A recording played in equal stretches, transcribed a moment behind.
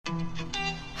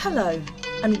Hello,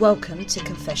 and welcome to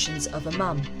Confessions of a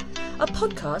Mum, a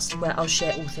podcast where I'll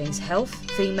share all things health,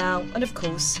 female, and of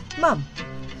course, mum.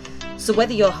 So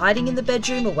whether you're hiding in the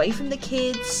bedroom away from the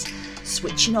kids,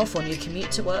 switching off on your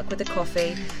commute to work with a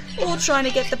coffee, or trying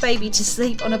to get the baby to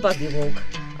sleep on a buggy walk,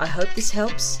 I hope this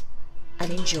helps,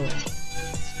 and enjoy.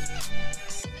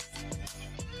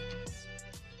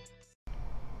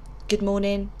 Good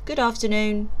morning, good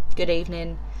afternoon, good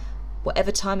evening.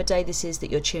 Whatever time of day this is that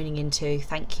you're tuning into,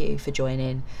 thank you for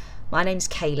joining. My name's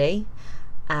Kaylee,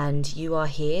 and you are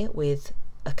here with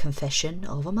a confession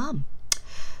of a mum.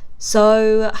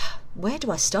 So, where do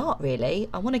I start, really?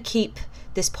 I want to keep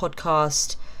this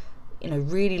podcast,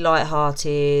 really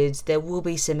lighthearted. There will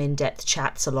be some in-depth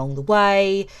chats along the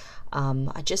way.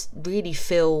 I just really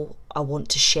feel I want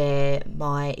to share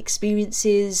my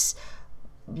experiences,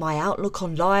 my outlook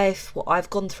on life, what I've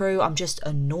gone through. I'm just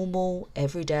a normal,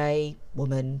 everyday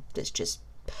woman that's just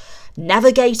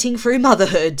navigating through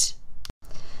motherhood.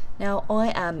 Now,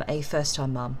 I am a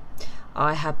first-time mum.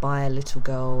 I had my little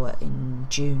girl in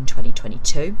June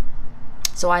 2022.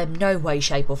 So I am no way,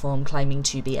 shape or form claiming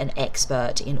to be an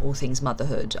expert in all things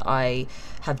motherhood. I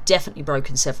have definitely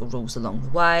broken several rules along the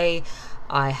way.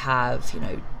 I have,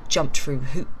 jumped through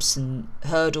hoops and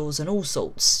hurdles and all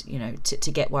sorts,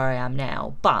 to get where I am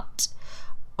now. But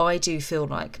I do feel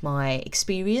like my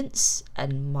experience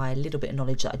and my little bit of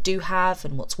knowledge that I do have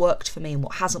and what's worked for me and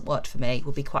what hasn't worked for me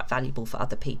will be quite valuable for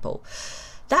other people.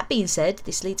 That being said,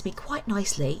 this leads me quite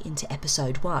nicely into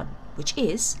episode 1, which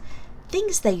is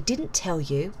things they didn't tell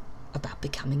you about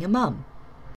becoming a mum.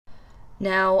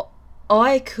 Now,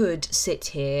 I could sit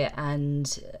here and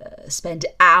spend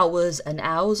hours and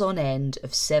hours on end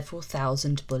of several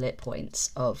thousand bullet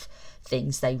points of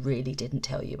things they really didn't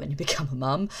tell you when you become a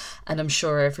mum, and I'm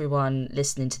sure everyone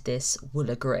listening to this will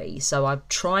agree. So I'm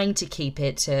trying to keep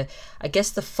it to, I guess,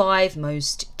 the 5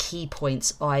 most key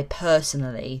points I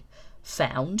personally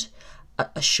found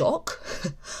a shock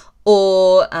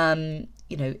or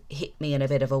hit me in a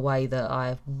bit of a way that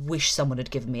I wish someone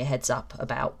had given me a heads up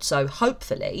about. So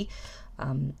hopefully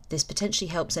this potentially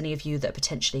helps any of you that are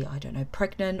potentially,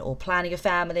 pregnant or planning a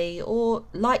family, or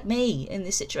like me in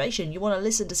this situation, you want to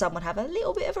listen to someone have a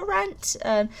little bit of a rant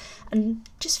and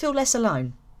just feel less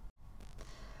alone.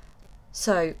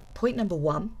 So point number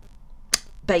 1,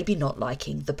 baby not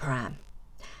liking the pram.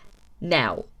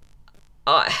 Now,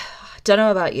 I don't know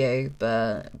about you,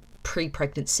 but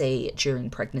pre-pregnancy,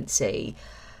 during pregnancy,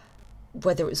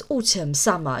 whether it was autumn,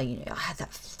 summer, I had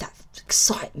that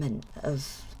excitement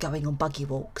of going on buggy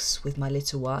walks with my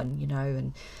little one,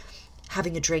 and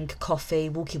having a drink, coffee,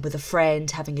 walking with a friend,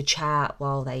 having a chat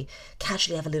while they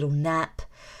casually have a little nap.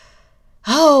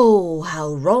 Oh,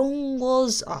 how wrong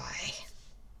was I?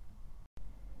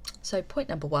 So point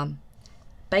number 1,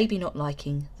 baby not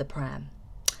liking the pram.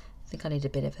 I think I need a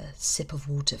bit of a sip of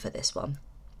water for this one.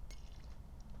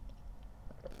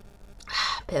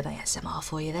 Bit of ASMR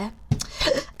for you there.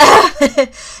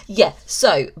 Yeah,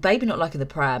 so baby not liking the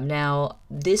pram. Now,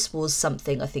 this was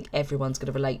something I think everyone's going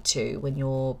to relate to when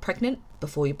you're pregnant.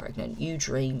 Before you're pregnant, you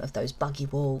dream of those buggy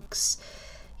walks,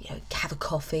 have a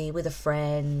coffee with a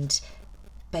friend,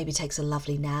 baby takes a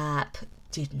lovely nap.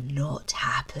 Did not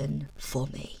happen for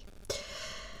me.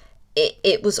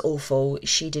 It was awful.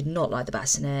 She did not like the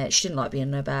bassinet. She didn't like being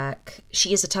on her back.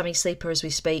 She is a tummy sleeper as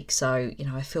we speak, so,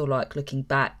 I feel like looking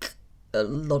back, a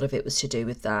lot of it was to do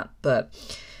with that. But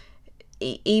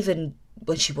even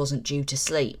when she wasn't due to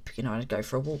sleep, I'd go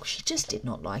for a walk, she just did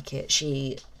not like it.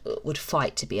 She would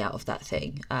fight to be out of that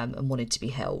thing and wanted to be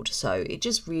held. So it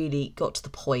just really got to the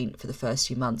point for the first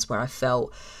few months where I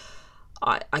felt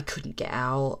I couldn't get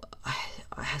out.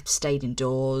 I had stayed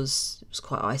indoors. It was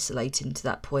quite isolating to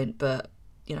that point. But,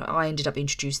 I ended up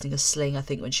introducing a sling, I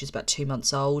think, when she was about 2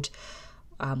 months old,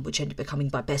 which ended up becoming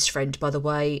my best friend, by the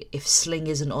way. If sling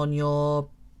isn't on your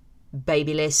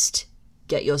baby list,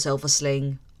 get yourself a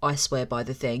sling. I swear by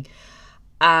the thing.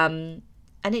 And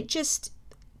it just,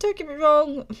 don't get me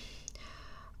wrong,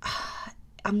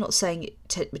 I'm not saying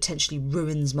it potentially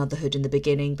ruins motherhood in the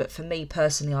beginning, but for me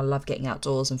personally, I love getting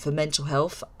outdoors, and for mental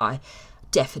health, I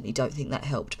definitely don't think that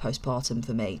helped postpartum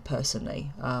for me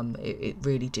personally. It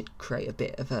really did create a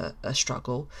bit of a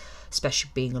struggle,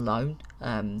 especially being alone,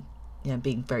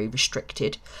 being very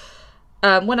restricted.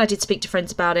 When I did speak to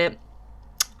friends about it,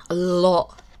 a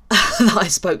lot that I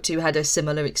spoke to had a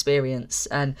similar experience,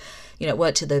 and it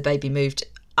weren't till the baby moved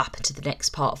up into the next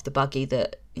part of the buggy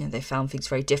that they found things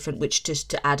very different. Which, just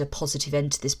to add a positive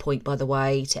end to this point, by the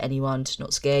way, to anyone, to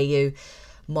not scare you,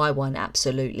 my one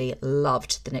absolutely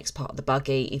loved the next part of the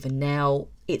buggy. Even now,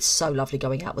 it's so lovely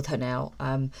going out with her now.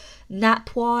 Nap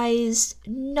wise,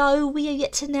 no, we are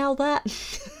yet to nail that.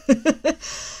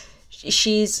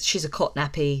 She's a cot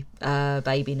nappy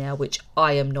baby now, which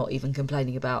I am not even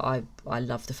complaining about. I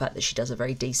love the fact that she does a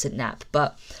very decent nap.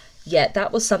 But yeah,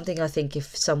 that was something I think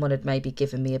if someone had maybe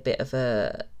given me a bit of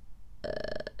a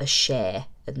share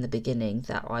in the beginning,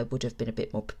 that I would have been a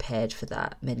bit more prepared for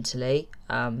that mentally.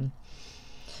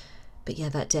 But yeah,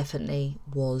 that definitely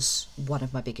was one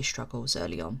of my biggest struggles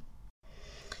early on.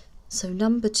 So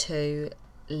number 2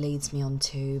 leads me on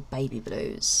to baby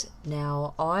blues.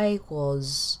 Now, I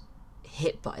was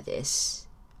hit by this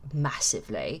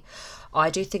massively. I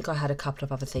do think I had a couple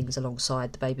of other things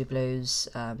alongside the baby blues.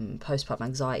 Postpartum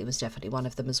anxiety was definitely one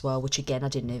of them as well, which again, I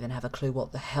didn't even have a clue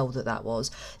what the hell that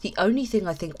was. The only thing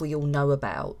I think we all know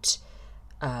about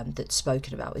that's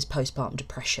spoken about is postpartum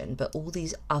depression, but all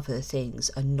these other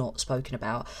things are not spoken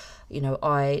about.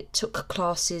 I took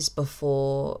classes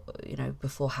before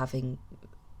having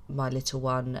my little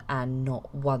one, and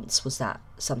not once was that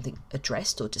something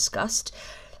addressed or discussed.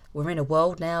 We're in a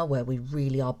world now where we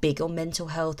really are big on mental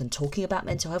health and talking about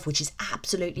mental health, which is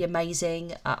absolutely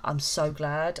amazing. I'm so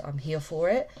glad. I'm here for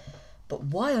it. But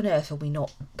why on earth are we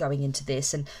not going into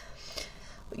this? And,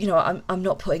 I'm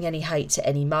not putting any hate to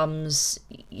any mums,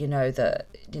 that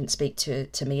didn't speak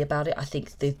to me about it. I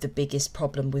think the biggest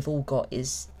problem we've all got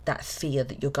is that fear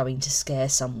that you're going to scare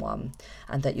someone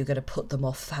and that you're going to put them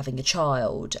off having a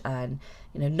child. And,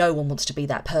 no one wants to be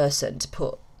that person to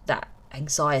put that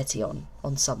anxiety on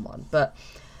someone. But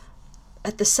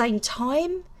at the same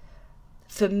time,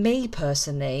 for me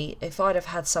personally, if I'd have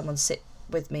had someone sit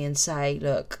with me and say,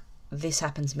 look, this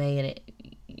happened to me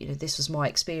and this was my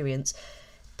experience,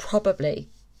 probably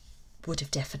would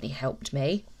have definitely helped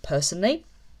me personally.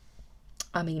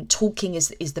 I mean, talking is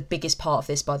the biggest part of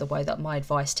this, by the way. That my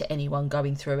advice to anyone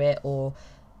going through it, or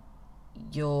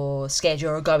you're scared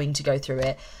you're going to go through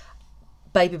it.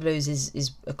 Baby blues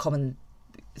is a common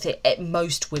thing.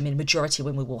 Most women, majority of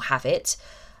women will have it.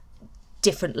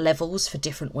 Different levels for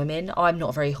different women. I'm not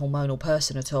a very hormonal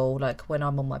person at all. Like when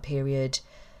I'm on my period,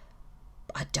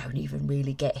 I don't even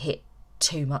really get hit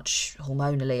too much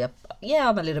hormonally. Yeah,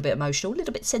 I'm a little bit emotional, a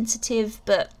little bit sensitive,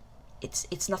 but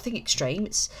it's nothing extreme.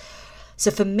 So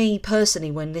for me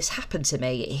personally, when this happened to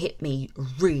me, it hit me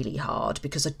really hard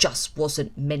because I just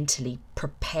wasn't mentally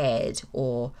prepared,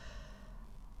 or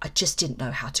I just didn't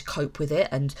know how to cope with it.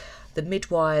 And the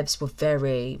midwives were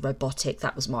very robotic.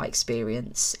 That was my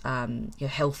experience. Your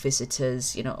health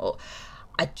visitors,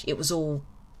 it was all,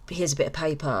 here's a bit of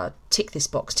paper, tick this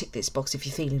box if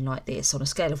you're feeling like this. On a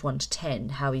scale of 1 to 10,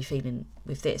 how are you feeling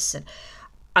with this? And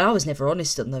I was never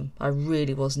honest on them. I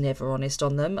really was never honest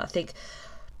on them. I think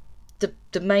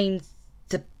the main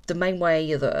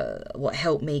way what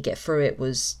helped me get through it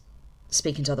was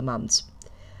speaking to other mums.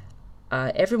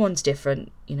 Everyone's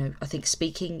different. I think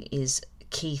speaking is a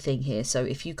key thing here. So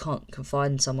if you can't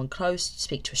confide in someone close,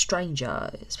 speak to a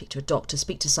stranger, speak to a doctor,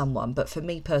 speak to someone. But for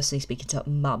me personally, speaking to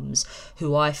mums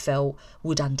who I felt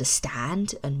would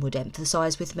understand and would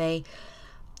empathise with me.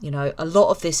 A lot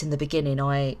of this in the beginning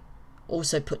I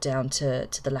also put down to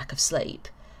the lack of sleep.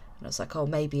 And I was like, oh,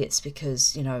 maybe it's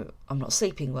because, I'm not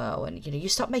sleeping well. And, you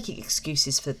start making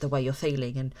excuses for the way you're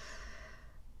feeling.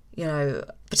 And,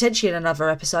 potentially in another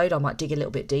episode, I might dig a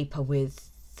little bit deeper with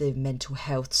the mental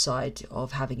health side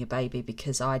of having a baby,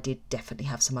 because I did definitely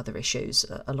have some other issues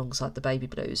alongside the baby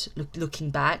blues.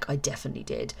 Looking back, I definitely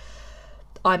did.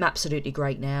 I'm absolutely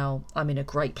great now. I'm in a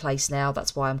great place now.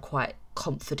 That's why I'm quite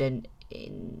confident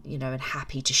in, and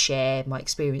happy to share my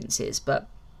experiences. But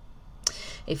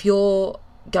if you're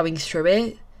going through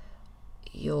it,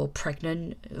 you're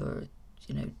pregnant, or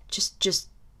just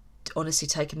honestly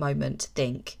take a moment to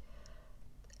think,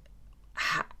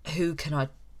 who can I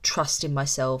trust in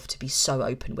myself to be so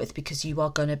open with? Because you are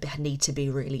going to need to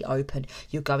be really open.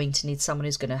 You're going to need someone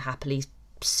who's going to happily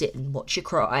sit and watch you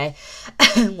cry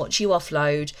and watch you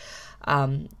offload.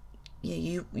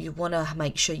 You want to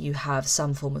make sure you have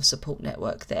some form of support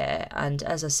network there. And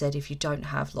as I said, if you don't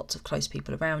have lots of close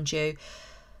people around you,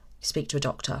 speak to a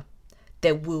doctor.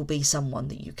 There will be someone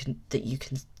that you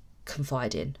can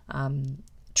confide in.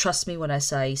 Trust me when I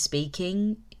say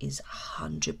speaking is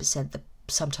 100%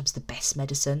 sometimes the best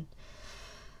medicine.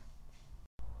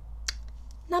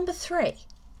 Number 3.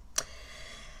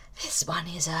 This one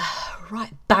is a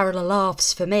right barrel of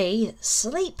laughs for me.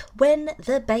 Sleep when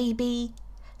the baby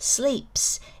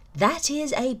sleeps. That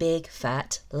is a big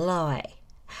fat lie.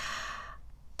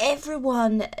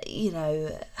 Everyone,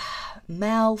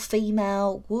 male,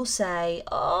 female, will say,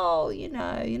 oh,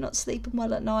 you're not sleeping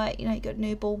well at night, you got a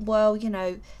newborn. Well,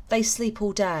 they sleep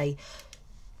all day.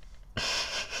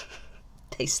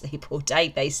 they sleep all day,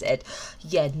 they said.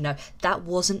 Yeah, no, that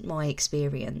wasn't my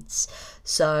experience.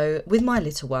 So with my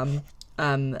little one,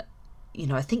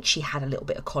 I think she had a little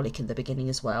bit of colic in the beginning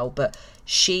as well, but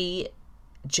she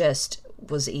just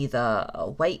was either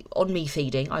on me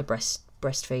feeding. I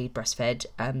breastfed.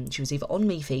 She was either on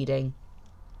me feeding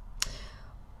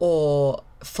or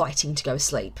fighting to go to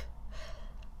sleep.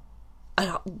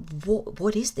 And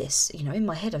what is this? In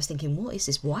my head I was thinking, what is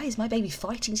this? Why is my baby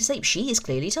fighting to sleep? She is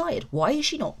clearly tired. Why is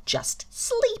she not just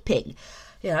sleeping?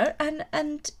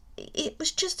 And it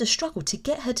was just a struggle. To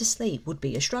get her to sleep would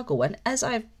be a struggle. And as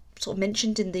I've sort of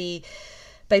mentioned in the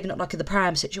baby not like in the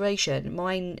pram situation,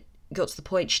 mine got to the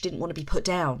point she didn't want to be put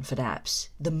down for naps.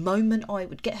 The moment I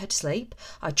would get her to sleep,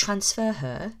 I'd transfer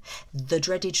her, the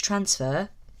dreaded transfer,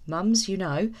 mums,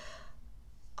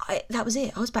 that was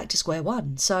it. I was back to square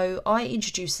one. So I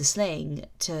introduced the sling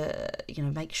to,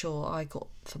 make sure I got,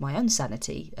 for my own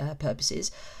sanity purposes,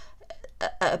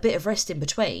 a bit of rest in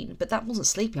between. But that wasn't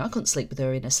sleeping. I couldn't sleep with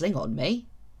her in a sling on me.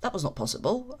 That was not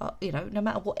possible. No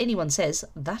matter what anyone says,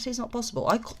 that is not possible.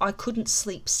 I couldn't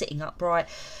sleep sitting upright.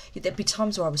 There'd be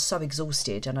times where I was so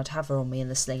exhausted and I'd have her on me in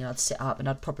the sling and I'd sit up and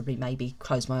I'd probably maybe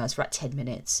close my eyes for about 10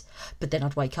 minutes. But then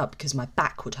I'd wake up because my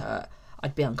back would hurt.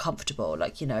 I'd be uncomfortable.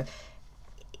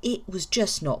 It was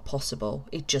just not possible.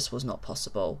 It just was not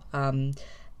possible.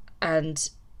 It's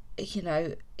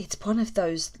one of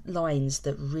those lines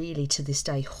that really to this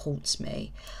day haunts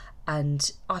me.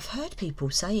 And I've heard people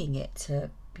saying it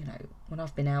to, when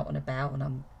I've been out and about and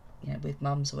I'm, with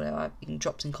mums or whatever, I've been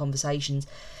dropped in conversations.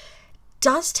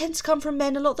 Does tend to come from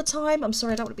men a lot of the time. I'm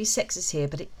sorry, I don't want to be sexist here,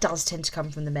 but it does tend to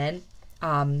come from the men.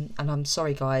 And I'm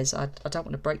sorry, guys, I don't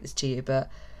want to break this to you,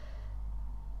 but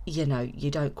you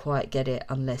don't quite get it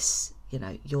unless,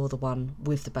 you're the one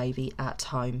with the baby at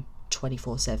home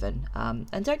 24/7.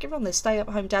 And don't get me wrong, there's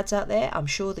stay-at-home dads out there. I'm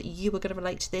sure that you are going to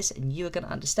relate to this and you are going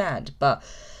to understand. But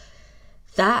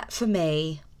that, for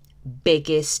me,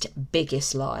 biggest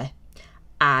lie.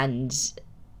 And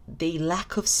the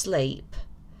lack of sleep,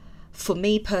 for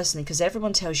me personally, because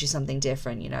everyone tells you something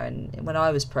different, and when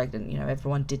I was pregnant,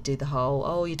 everyone did do the whole,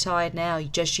 oh, you're tired now,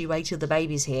 you wait till the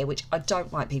baby's here, which I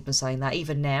don't like people saying that.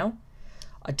 Even now,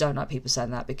 I don't like people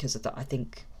saying that because of that. I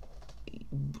think,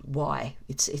 why?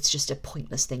 It's just a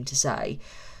pointless thing to say.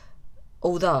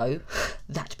 Although,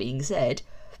 that being said,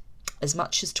 as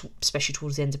much as, especially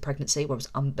towards the end of pregnancy, where it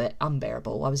was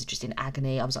unbearable, I was just in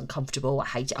agony, I was uncomfortable, I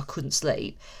hated it, I couldn't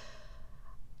sleep,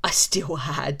 I still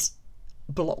had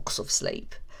blocks of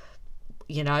sleep,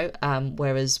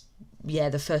 whereas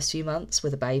the first few months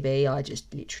with a baby, I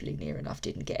just literally near enough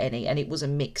didn't get any. And it was a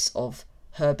mix of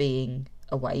her being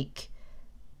awake,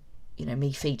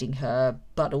 me feeding her,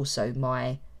 but also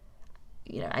my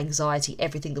anxiety,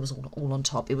 everything that was all on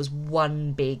top. It was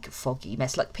one big foggy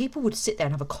mess. Like, people would sit there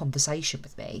and have a conversation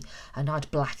with me and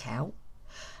I'd black out.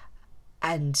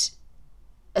 And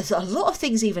a lot of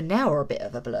things even now are a bit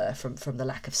of a blur from the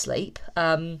lack of sleep.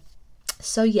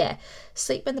 So yeah,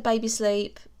 sleep when the baby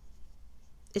sleep.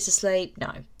 Is asleep?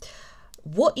 No.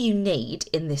 What you need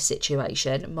in this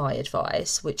situation, my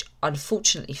advice, which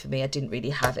unfortunately for me I didn't really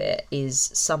have it,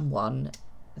 is someone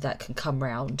that can come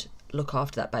round, look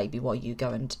after that baby while you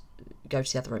go to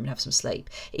the other room and have some sleep.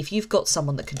 If you've got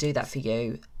someone that can do that for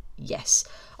you, yes.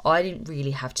 I didn't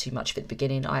really have too much of it at the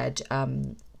beginning. I had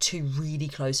two really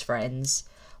close friends,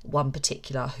 one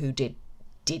particular who did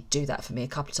do that for me a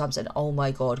couple of times, and oh my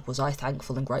god, was I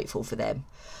thankful and grateful for them.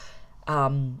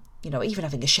 Even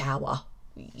having a shower,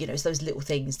 it's those little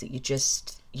things that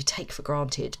you take for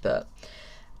granted, but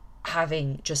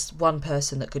having just one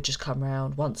person that could just come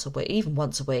around once a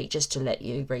week just to let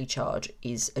you recharge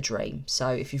is a dream. So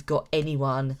if you've got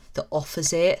anyone that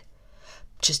offers it,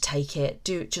 just take it.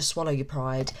 Just swallow your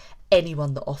pride.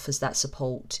 Anyone that offers that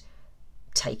support,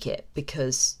 take it,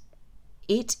 because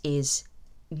it is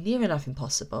near enough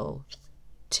impossible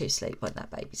to sleep when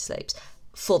that baby sleeps,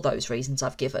 for those reasons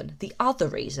I've given. The other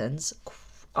reasons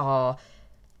are,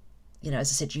 as I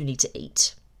said, you need to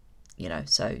eat.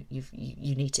 So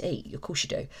you need to eat. Of course you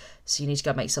do. So you need to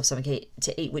go make yourself something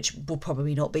to eat, which will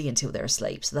probably not be until they're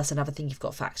asleep. So that's another thing you've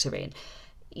got to factor in.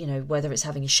 Whether it's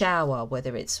having a shower,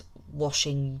 whether it's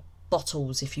washing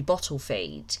bottles if you bottle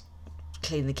feed,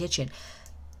 clean the kitchen.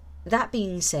 That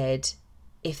being said,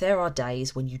 if there are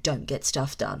days when you don't get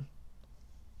stuff done,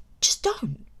 just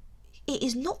don't. It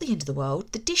is not the end of the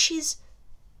world. The dishes,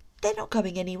 they're not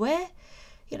going anywhere.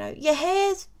 Your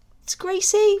hair's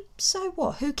greasy, so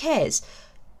what? Who cares?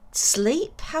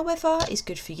 Sleep, however, is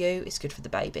good for you. It's good for the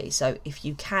baby. So if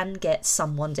you can get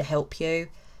someone to help you,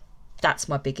 that's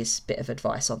my biggest bit of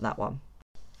advice on that one.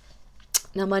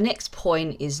 Now, my next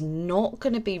point is not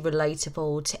going to be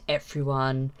relatable to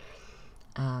everyone.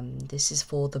 This is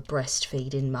for the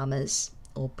breastfeeding mamas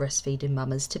or breastfeeding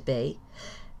mamas to be,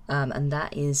 and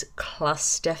that is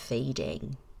cluster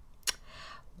feeding.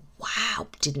 Wow,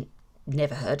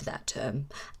 never heard of that term.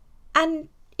 And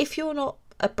if you're not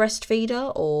a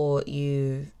breastfeeder or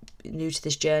you're new to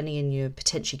this journey and you're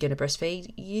potentially going to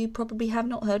breastfeed, you probably have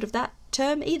not heard of that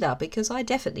term either, because I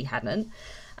definitely hadn't.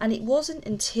 And it wasn't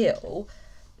until,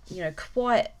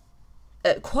 quite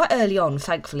early on,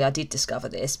 thankfully, I did discover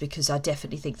this, because I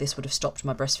definitely think this would have stopped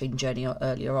my breastfeeding journey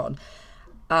earlier on.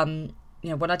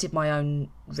 When I did my own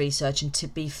research, and to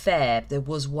be fair, there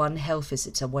was one health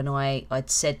visitor when I'd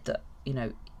said that,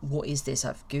 what is this?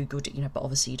 I've Googled it, but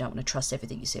obviously you don't want to trust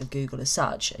everything you see on Google as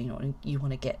such. You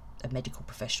want to get a medical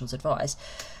professional's advice.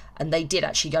 And they did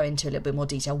actually go into a little bit more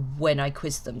detail when I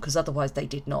quizzed them, because otherwise they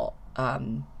did not.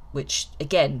 Which,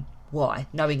 again, why?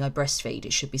 Knowing I breastfeed,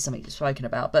 it should be something spoken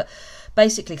about. But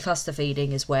basically, cluster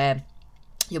feeding is where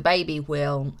your baby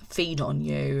will feed on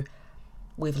you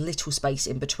with little space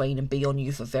in between and be on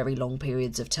you for very long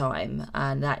periods of time,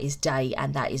 and that is day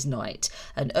and that is night.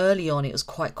 And early on, it was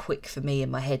quite quick for me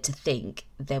in my head to think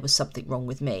there was something wrong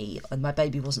with me, and my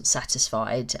baby wasn't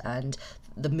satisfied, and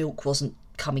the milk wasn't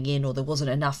coming in, or there wasn't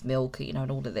enough milk,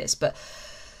 and all of this. But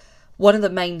one of the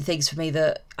main things for me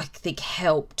that I think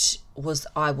helped was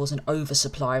I was an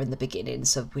oversupplier in the beginning,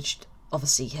 so which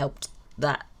obviously helped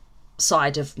that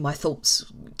side of my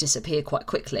thoughts disappear quite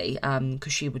quickly,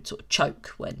 because she would sort of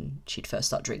choke when she'd first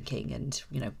start drinking, and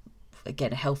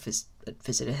again, a health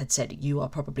visitor had said, you are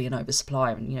probably an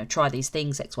oversupplier, and try these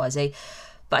things XYZ.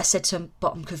 But I said to him,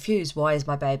 but I'm confused, why is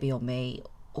my baby on me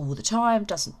all the time?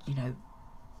 Doesn't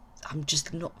I'm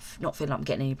just not feeling like I'm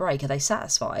getting any break. Are they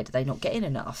satisfied? Are they not getting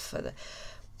enough?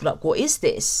 Like, what is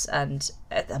this? And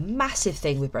a massive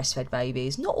thing with breastfed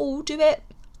babies, not all do it,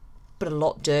 but a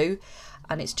lot do.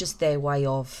 And it's just their way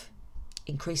of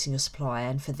increasing your supply.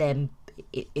 And for them,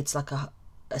 it's like a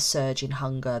surge in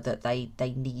hunger that they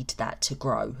need that to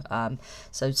grow.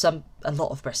 So a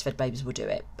lot of breastfed babies will do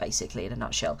it, basically, in a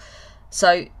nutshell.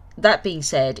 So that being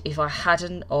said, if I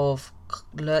hadn't of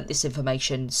learnt this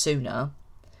information sooner,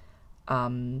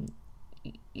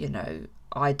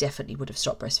 I definitely would have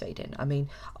stopped breastfeeding. I mean,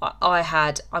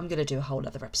 I'm going to do a whole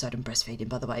other episode on breastfeeding,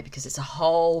 by the way, because it's a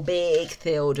whole big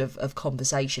field of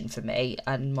conversation for me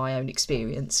and my own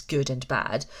experience, good and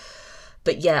bad.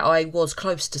 But yeah, I was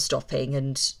close to stopping,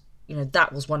 and,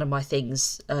 that was one of my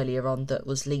things earlier on that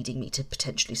was leading me to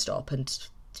potentially stop. And,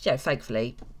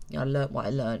 thankfully, I learnt what I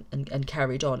learnt and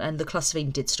carried on. And the cluster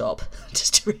feeding did stop,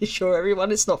 just to reassure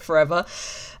everyone, it's not forever.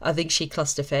 I think she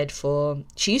cluster fed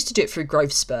she used to do it through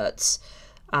growth spurts.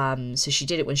 So she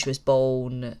did it when she was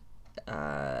born.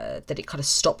 Then it kind of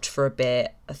stopped for a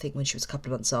bit, I think when she was a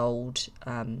couple of months old.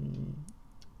 And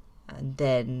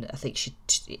then I think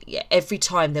every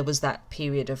time there was that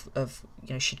period of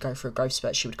she'd go for a growth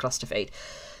spurt, she would cluster feed.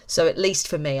 So at least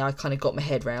for me, I kind of got my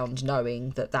head round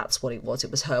knowing that that's what it was.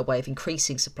 It was her way of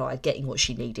increasing supply, getting what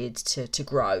she needed to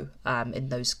grow in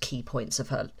those key points of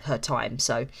her time.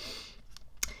 So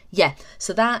yeah,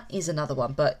 so that is another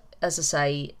one. But as I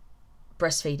say,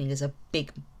 breastfeeding is a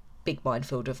big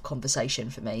minefield of conversation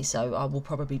for me. So I will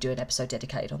probably do an episode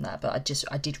dedicated on that. But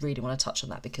I did really want to touch on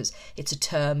that, because it's a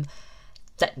term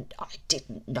that I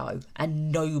didn't know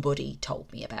and nobody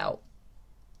told me about.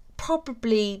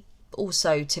 Probably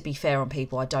also, to be fair on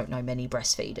people, I don't know many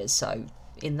breastfeeders, so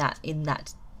in that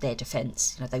their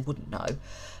defence, they wouldn't know.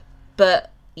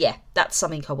 But yeah, that's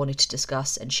something I wanted to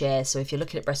discuss and share. So if you're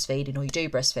looking at breastfeeding or you do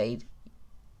breastfeed,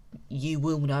 you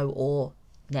will know, or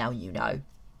now you know.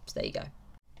 So there you go.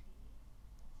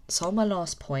 So on my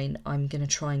last point, I'm going to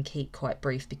try and keep quite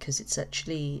brief, because it's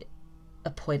actually a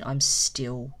point I'm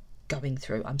still going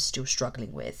through, I'm still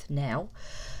struggling with now,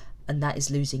 and that is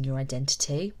losing your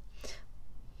identity.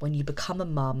 When you become a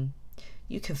mum,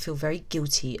 you can feel very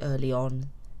guilty early on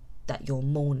that you're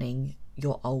mourning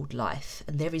your old life,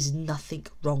 and there is nothing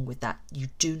wrong with that. You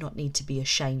do not need to be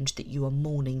ashamed that you are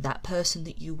mourning that person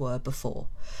that you were before.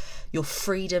 Your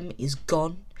freedom is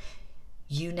gone.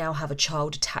 You now have a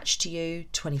child attached to you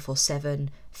 24/7,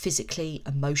 physically,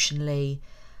 emotionally.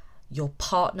 Your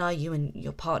partner, you and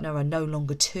your partner are no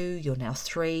longer 2, you're now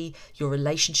 3. Your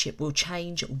relationship will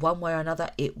change one way or another.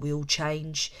 It will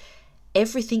change.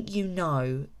 Everything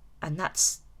and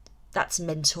that's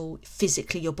mental.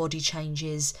 Physically, your body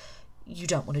changes. You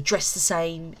don't want to dress the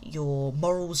same. Your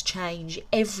morals change.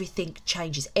 Everything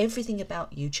changes. Everything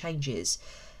about you changes.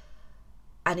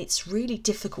 And it's really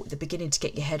difficult at the beginning to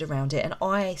get your head around it. And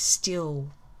I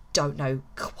still don't know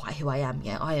quite who I am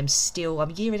yet. I'm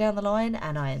a year down the line,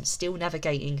 and I am still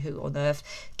navigating who on earth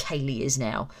Kaylee is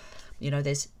now.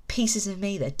 There's pieces of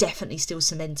me that are definitely still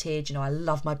cemented. I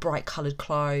love my bright coloured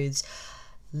clothes,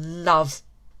 love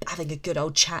having a good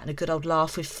old chat and a good old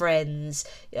laugh with friends.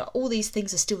 All these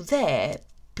things are still there,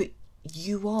 but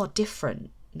you are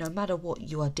different. No matter what,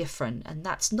 you are different, and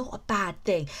that's not a bad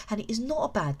thing. And it is not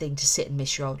a bad thing to sit and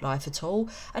miss your old life at all.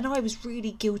 And I was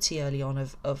really guilty early on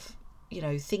of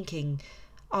thinking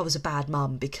I was a bad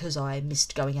mum because I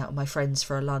missed going out with my friends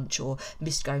for a lunch, or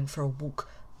missed going for a walk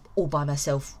all by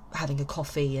myself, having a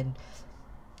coffee, and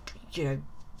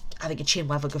having a chin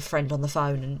with a good friend on the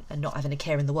phone, and not having a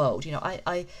care in the world.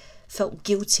 I felt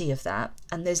guilty of that,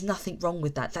 and there's nothing wrong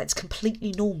with that. That's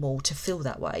completely normal to feel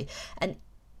that way. And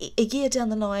a year down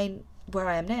the line where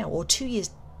I am now, or 2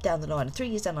 years down the line, or 3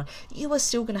 years down the line, you are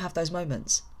still going to have those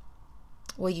moments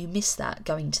where you miss that,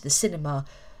 going to the cinema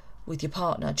with your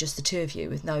partner, just the two of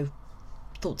you, with no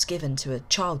thoughts given to a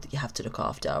child that you have to look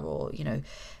after, or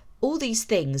all these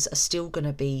things are still going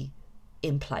to be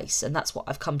in place. And that's what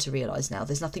I've come to realise now.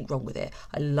 There's nothing wrong with it.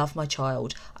 I love my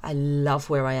child, I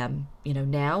love where I am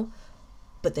now,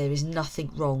 but there is nothing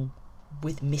wrong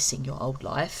with missing your old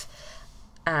life,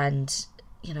 and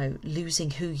losing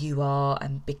who you are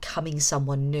and becoming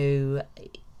someone new.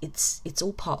 It's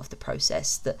all part of the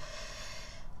process that,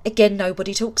 again,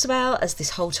 nobody talks about, as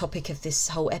this whole topic of this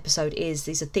whole episode is.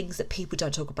 These are things that people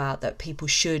don't talk about, that people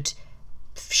should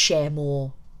share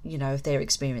more, of their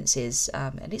experiences.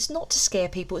 And it's not to scare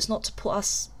people, it's not to put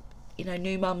us,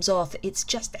 new mums off. It's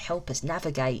just to help us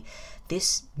navigate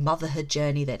this motherhood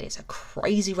journey that is a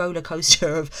crazy roller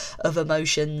coaster of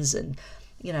emotions. And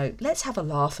let's have a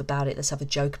laugh about it, let's have a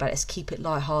joke about it, let's keep it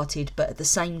lighthearted, but at the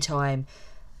same time,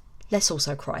 let's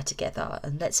also cry together,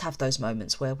 and let's have those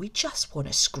moments where we just want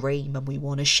to scream and we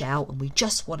want to shout and we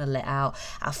just want to let out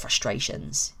our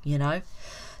frustrations,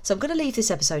 So I'm going to leave this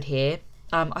episode here.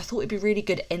 I thought it'd be really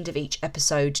good end of each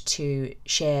episode to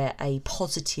share a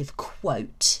positive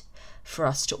quote for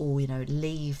us to all,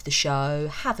 leave the show,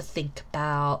 have a think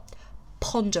about,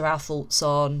 ponder our thoughts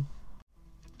on.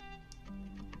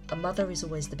 A mother is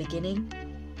always the beginning.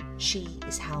 She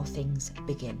is how things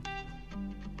begin.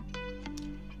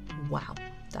 Wow,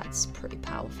 that's pretty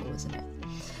powerful, isn't it?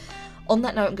 On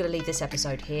that note, I'm going to leave this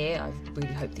episode here. I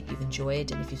really hope that you've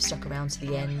enjoyed, and if you've stuck around to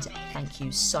the end, thank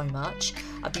you so much.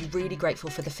 I'd be really grateful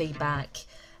for the feedback.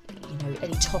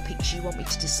 Any topics you want me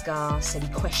to discuss, any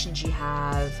questions you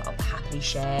have, I'll happily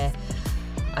share.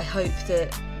 I hope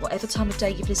that whatever time of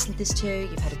day you've listened to this to,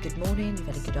 you've had a good morning, you've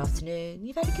had a good afternoon,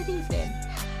 you've had a good evening.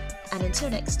 And until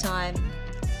next time,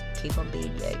 keep on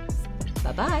being you.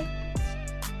 Bye-bye.